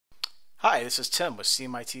Hi, this is Tim with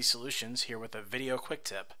CMIT Solutions here with a video quick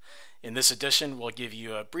tip. In this edition, we'll give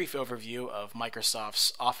you a brief overview of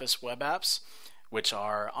Microsoft's Office web apps, which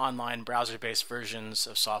are online browser-based versions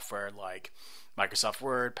of software like Microsoft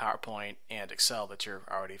Word, PowerPoint, and Excel that you're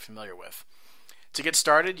already familiar with. To get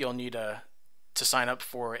started, you'll need to sign up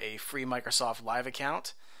for a free Microsoft Live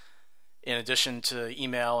account. In addition to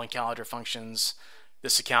email and calendar functions,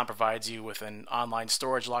 this account provides you with an online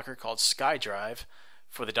storage locker called SkyDrive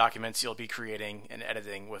for the documents you'll be creating and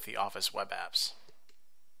editing with the Office web apps.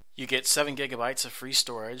 You get 7 gigabytes of free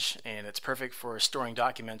storage, and it's perfect for storing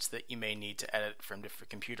documents that you may need to edit from different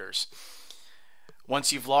computers.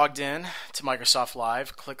 Once you've logged in to Microsoft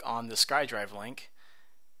Live, click on the SkyDrive link.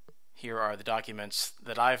 Here are the documents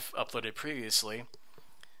that I've uploaded previously.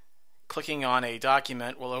 Clicking on a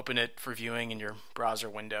document will open it for viewing in your browser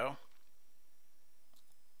window.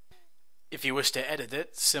 If you wish to edit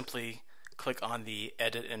it, simply click on the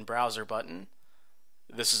Edit in Browser button.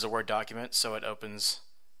 This is a Word document, so it opens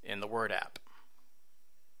in the Word app.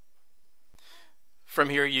 From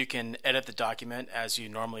here, you can edit the document as you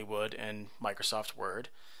normally would in Microsoft Word.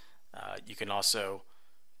 You can also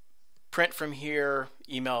print from here,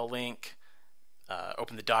 email a link,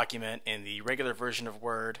 open the document in the regular version of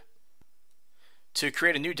Word. To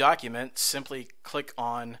create a new document, simply click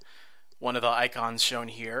on one of the icons shown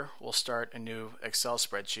here. We'll start a new Excel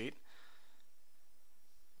spreadsheet.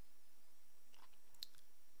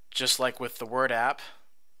 Just like with the Word app,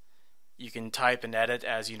 you can type and edit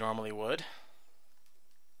as you normally would.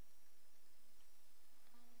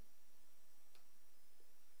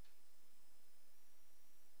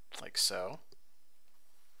 Like so.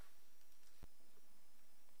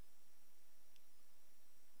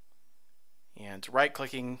 And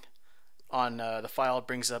right-clicking on the file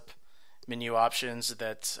brings up menu options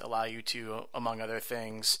that allow you to, among other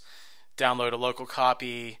things, download a local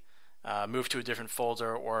copy, move to a different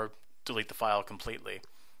folder, or delete the file completely.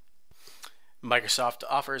 Microsoft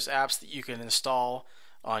offers apps that you can install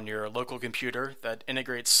on your local computer that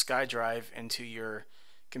integrates SkyDrive into your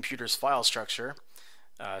computer's file structure.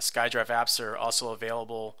 SkyDrive apps are also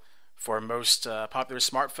available for most popular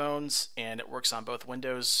smartphones, and it works on both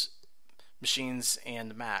Windows machines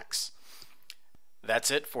and Macs. That's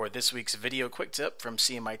it for this week's video quick tip from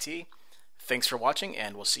CMIT. Thanks for watching,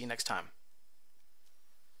 and we'll see you next time.